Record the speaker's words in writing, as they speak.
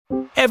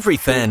Every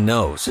fan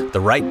knows the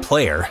right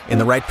player in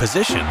the right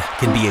position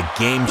can be a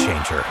game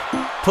changer.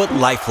 Put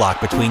LifeLock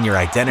between your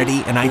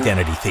identity and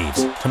identity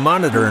thieves to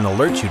monitor and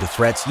alert you to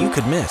threats you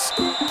could miss.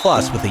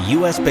 Plus, with a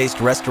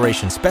U.S.-based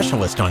restoration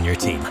specialist on your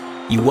team,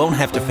 you won't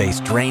have to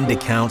face drained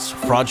accounts,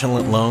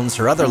 fraudulent loans,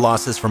 or other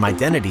losses from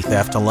identity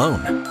theft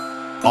alone.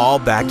 All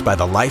backed by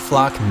the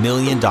LifeLock $1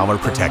 Million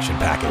Protection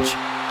Package.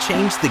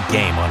 Change the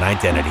game on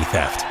identity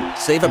theft.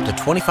 Save up to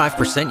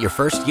 25% your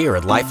first year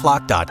at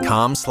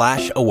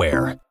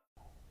LifeLock.com/aware.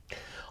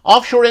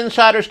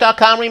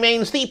 OffshoreInsiders.com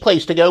remains the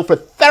place to go for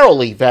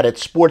thoroughly vetted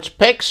sports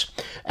picks,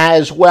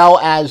 as well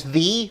as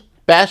the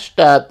best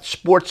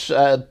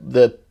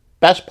the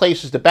best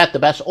places to bet, the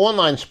best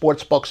online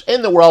sports books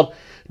in the world.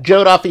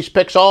 Joe Duffy's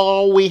Picks.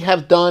 All we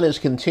have done is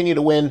continue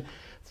to win.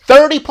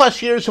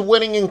 30-plus years of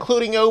winning,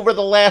 including over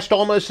the last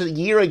almost a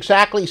year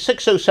exactly,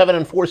 607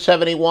 and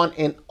 471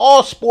 in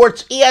all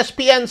sports.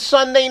 ESPN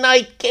Sunday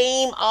Night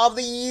Game of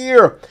the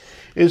Year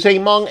is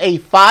among a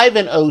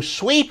 5-0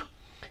 sweep,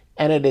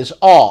 and it is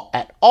all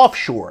at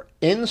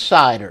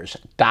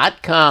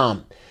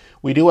OffshoreInsiders.com.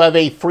 We do have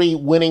a free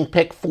winning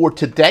pick for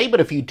today, but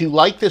if you do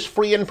like this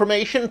free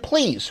information,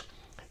 please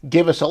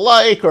give us a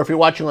like, or if you're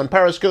watching on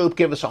Periscope,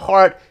 give us a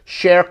heart,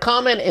 share,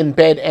 comment,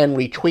 embed, and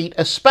retweet,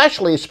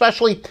 especially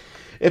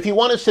if you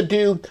want us to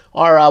do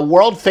our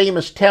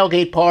world-famous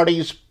tailgate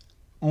parties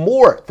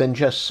more than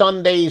just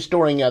Sundays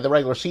during the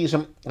regular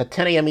season at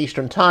 10 a.m.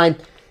 Eastern Time.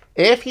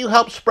 If you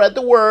help spread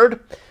the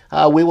word,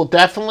 we will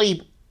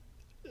definitely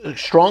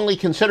strongly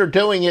consider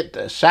doing it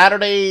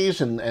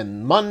Saturdays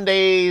and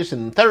Mondays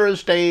and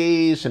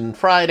Thursdays and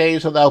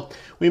Fridays, although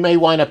we may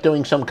wind up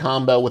doing some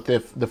combo with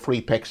the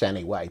free picks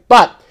anyway.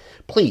 But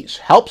please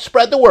help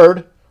spread the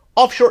word.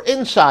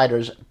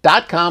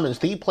 OffshoreInsiders.com is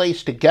the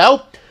place to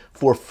go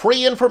for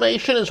free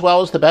information as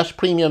well as the best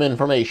premium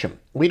information.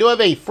 We do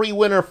have a free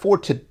winner for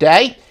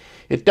today.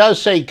 It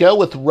does say go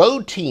with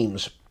road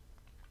teams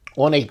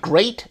on a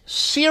great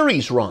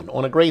series run.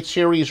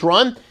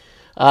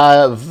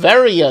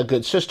 Very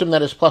good system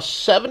that is plus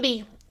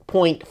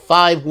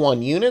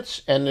 70.51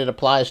 units, and it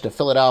applies to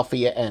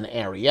Philadelphia and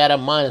Arrieta,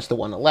 minus the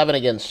 111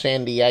 against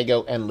San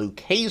Diego and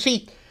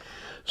Lucchese.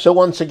 So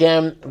once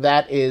again,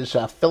 that is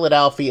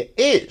Philadelphia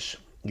is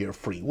your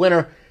free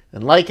winner.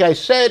 And like I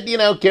said,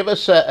 give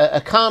us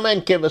a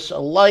comment, give us a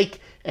like,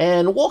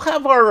 and we'll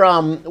have our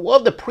we'll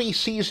have the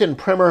preseason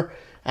primer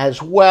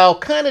as well,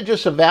 kind of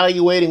just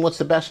evaluating what's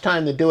the best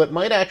time to do it.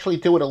 Might actually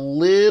do it a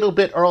little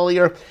bit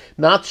earlier,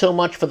 not so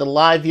much for the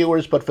live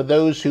viewers, but for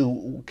those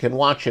who can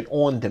watch it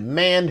on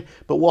demand.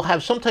 But we'll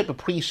have some type of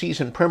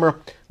preseason primer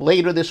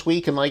later this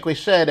week, and like we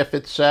said, if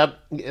it's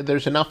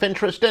there's enough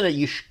interest in it,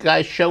 you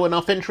guys show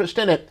enough interest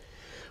in it,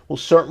 we'll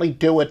certainly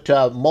do it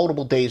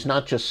multiple days,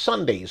 not just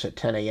Sundays at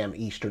 10 a.m.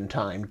 Eastern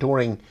Time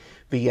during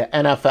the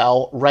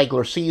NFL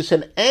regular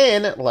season.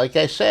 And like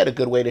I said, a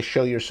good way to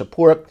show your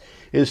support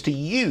is to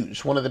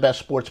use one of the best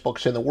sports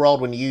books in the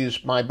world. When you use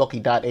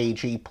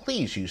mybookie.ag,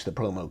 please use the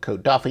promo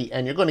code Duffy,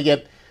 and you're going to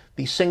get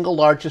the single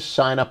largest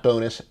sign-up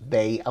bonus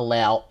they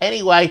allow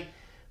anyway.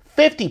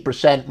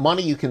 50%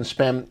 money you can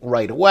spend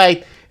right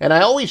away. And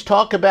I always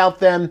talk about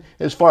them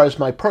as far as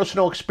my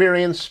personal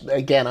experience.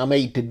 Again, I'm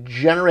a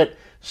degenerate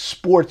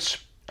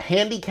sports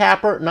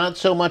handicapper, not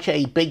so much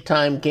a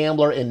big-time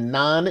gambler in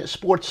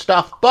non-sports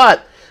stuff,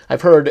 but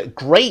I've heard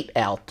great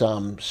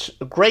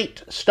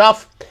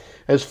stuff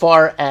as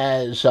far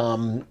as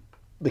the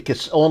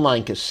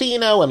online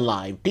casino and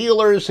live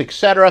dealers,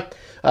 etc.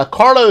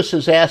 Carlos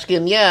is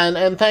asking,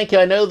 and thank you.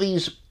 I know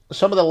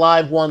some of the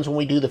live ones when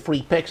we do the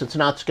free picks, it's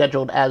not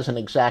scheduled as an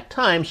exact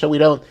time, so we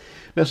don't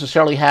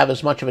necessarily have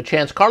as much of a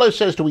chance. Carlos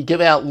says, do we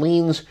give out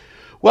leans?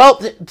 Well,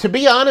 to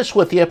be honest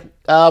with you,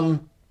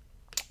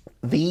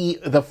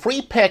 the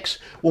free picks,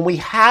 when we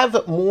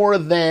have more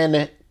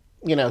than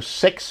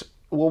six,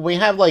 when we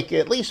have like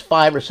at least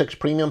 5 or 6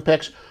 premium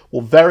picks,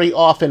 we'll very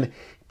often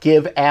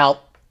give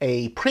out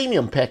a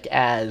premium pick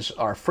as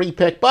our free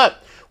pick.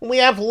 But when we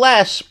have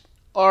less,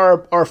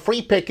 our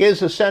free pick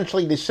is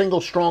essentially the single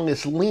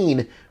strongest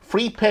lean.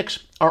 Free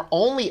picks are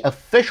only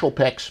official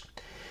picks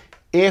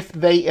if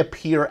they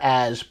appear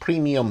as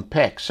premium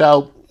picks.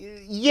 So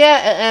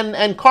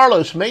and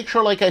Carlos, make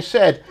sure, like I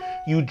said,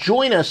 you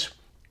join us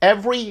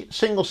every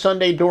single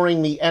Sunday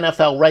during the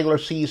NFL regular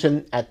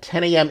season at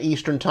 10 a.m.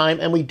 Eastern Time,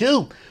 and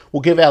we'll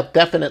give out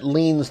definite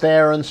leans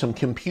there and some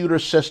computer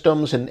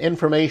systems and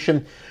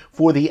information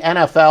for the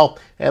NFL.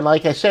 And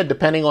like I said,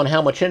 depending on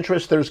how much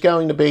interest there's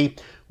going to be,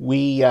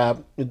 we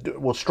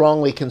will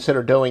strongly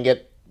consider doing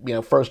it,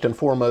 first and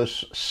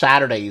foremost,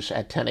 Saturdays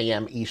at 10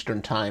 a.m.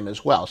 Eastern Time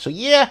as well. So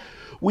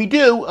we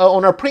do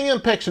on our premium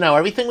picks now.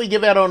 Everything we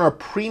give out on our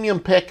premium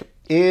pick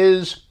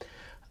is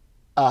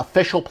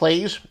official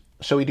plays.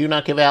 So we do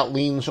not give out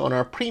leans on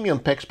our premium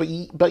picks,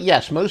 but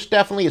yes, most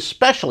definitely,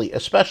 especially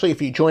if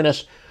you join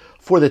us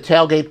for the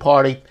tailgate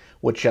party,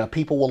 which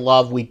people will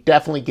love. We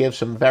definitely give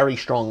some very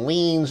strong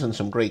leans and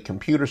some great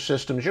computer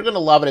systems. You're going to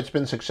love it. It's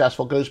been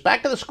successful. Goes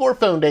back to the Score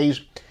Phone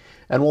days,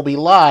 and we'll be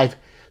live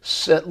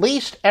at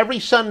least every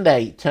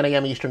Sunday, 10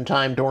 a.m. Eastern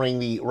Time during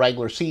the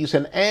regular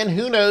season. And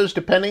who knows,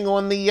 depending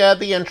on the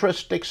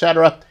interest,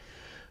 etc.,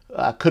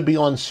 could be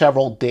on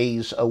several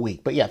days a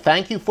week. But yeah,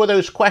 thank you for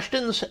those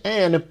questions.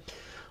 And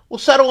we'll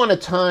settle on a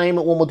time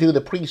when we'll do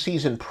the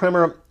preseason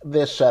primer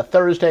this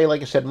Thursday.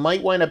 Like I said,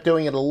 might wind up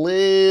doing it a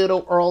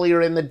little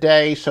earlier in the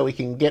day so we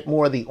can get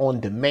more of the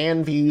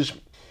on-demand views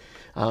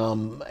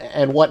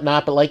and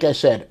whatnot. But like I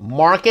said,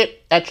 mark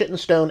it, etch it in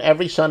stone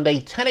every Sunday,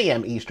 10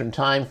 a.m. Eastern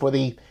Time for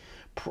the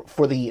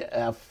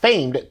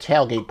famed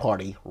tailgate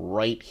party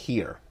right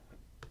here.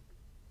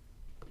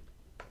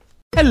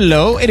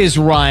 Hello, it is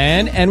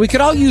Ryan, and we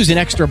could all use an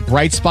extra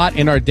bright spot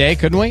in our day,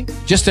 couldn't we?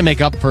 Just to make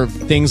up for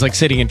things like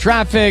sitting in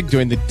traffic,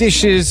 doing the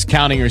dishes,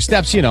 counting your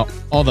steps, you know,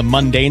 all the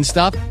mundane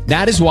stuff.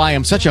 That is why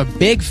I'm such a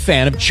big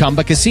fan of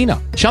Chumba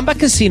Casino. Chumba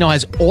Casino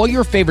has all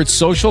your favorite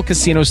social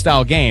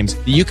casino-style games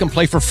that you can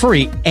play for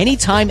free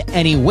anytime,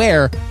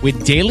 anywhere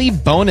with daily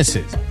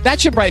bonuses. That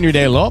should brighten your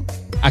day a little.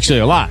 Actually,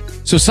 a lot.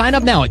 So sign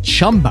up now at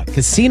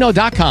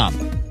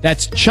ChumbaCasino.com.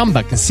 That's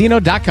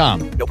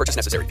ChumbaCasino.com. No purchase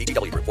necessary.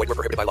 VGW Group. Void where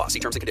prohibited by law. See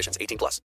terms and conditions. 18+.